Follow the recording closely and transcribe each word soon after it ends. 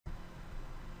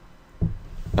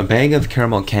A bag of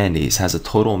caramel candies has a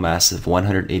total mass of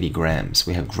 180 grams.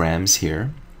 We have grams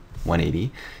here,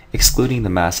 180, excluding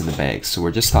the mass of the bag. So we're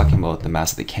just talking about the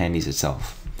mass of the candies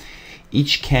itself.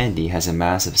 Each candy has a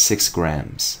mass of 6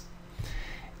 grams.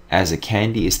 As a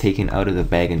candy is taken out of the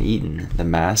bag and eaten, the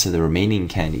mass of the remaining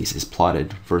candies is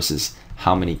plotted versus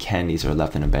how many candies are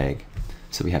left in a bag.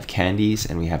 So we have candies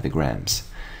and we have the grams.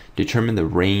 Determine the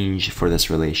range for this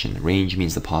relation. Range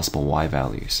means the possible y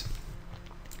values.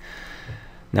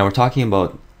 Now we're talking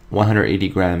about 180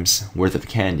 grams worth of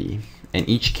candy, and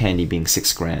each candy being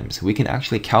 6 grams. We can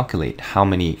actually calculate how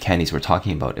many candies we're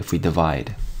talking about if we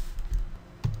divide.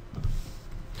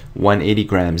 180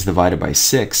 grams divided by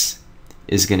 6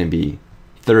 is going to be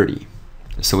 30.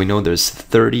 So we know there's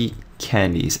 30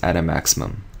 candies at a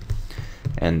maximum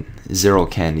and 0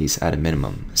 candies at a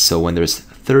minimum. So when there's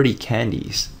 30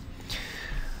 candies,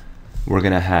 we're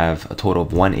going to have a total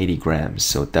of 180 grams.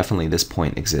 So definitely this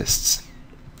point exists.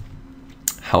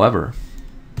 However,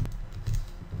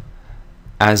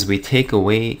 as we take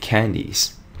away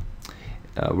candies,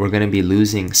 we're going to be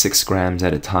losing 6 grams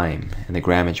at a time, and the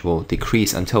grammage will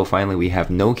decrease until finally we have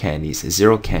no candies,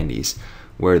 0 candies,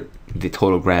 where the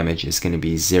total grammage is going to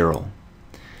be 0.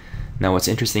 Now what's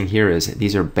interesting here is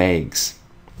these are bags.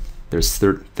 There's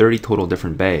 30 total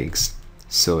different bags.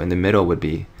 So in the middle would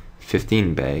be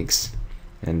 15 bags,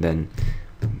 and then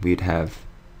we'd have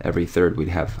every third, we'd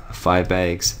have 5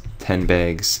 bags, 10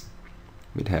 bags,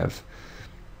 we'd have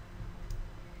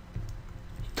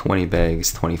 20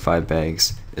 bags, 25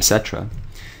 bags, etc.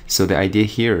 So the idea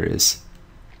here is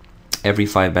every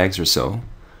 5 bags or so,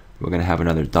 we're going to have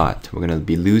another dot. We're going to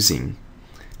be losing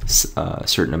a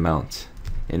certain amount.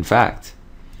 In fact,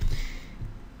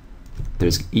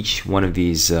 there's each one of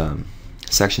these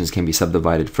sections can be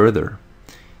subdivided further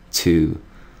to,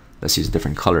 let's use a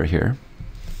different color here.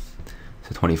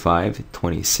 So 25,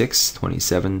 26,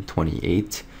 27,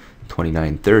 28,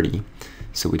 29, 30.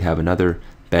 So we'd have another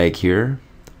bag here.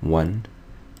 1,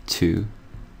 2,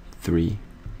 3,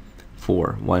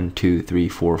 4. 1, 2, 3,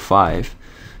 4, 5.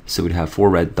 So we'd have 4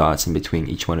 red dots in between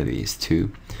each one of these.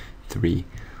 2, 3,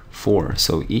 4.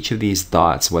 So each of these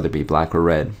dots, whether it be black or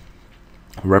red,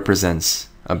 represents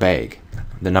a bag,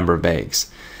 the number of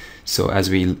bags. So as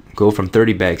we go from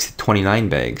 30 bags to 29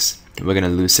 bags, we're going to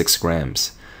lose 6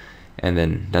 grams. And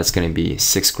then that's going to be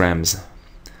 6 grams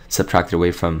subtracted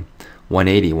away from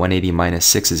 180. 180 minus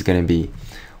 6 is going to be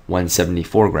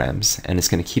 174 grams, and it's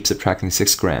going to keep subtracting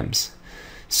 6 grams.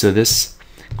 So this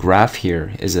graph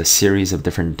here is a series of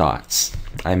different dots.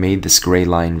 I made this gray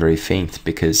line very faint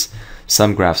because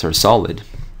some graphs are solid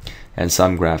and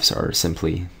some graphs are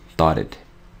simply dotted.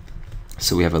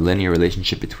 So we have a linear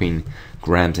relationship between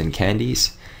grams and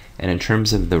candies, and in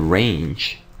terms of the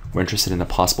range, we're interested in the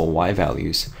possible y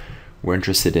values. We're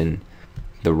interested in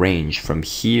the range from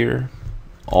here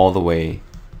all the way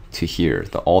to here,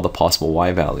 all the possible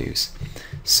y values.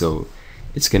 So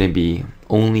it's going to be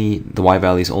only, the y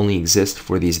values only exist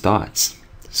for these dots.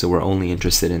 So we're only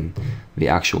interested in the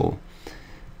actual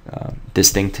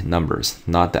distinct numbers,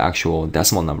 not the actual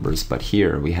decimal numbers. But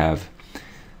here we have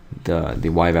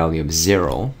the y value of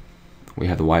 0, we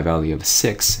have the y value of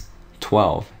 6,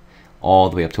 12,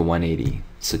 all the way up to 180.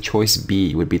 So choice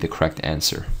B would be the correct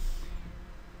answer.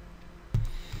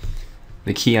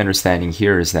 The key understanding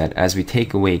here is that as we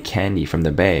take away candy from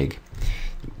the bag,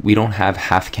 we don't have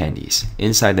half candies.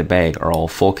 Inside the bag are all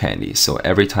full candies. So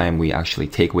every time we actually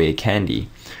take away a candy,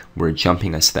 we're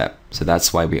jumping a step. So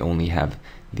that's why we only have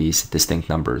these distinct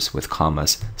numbers with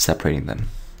commas separating them.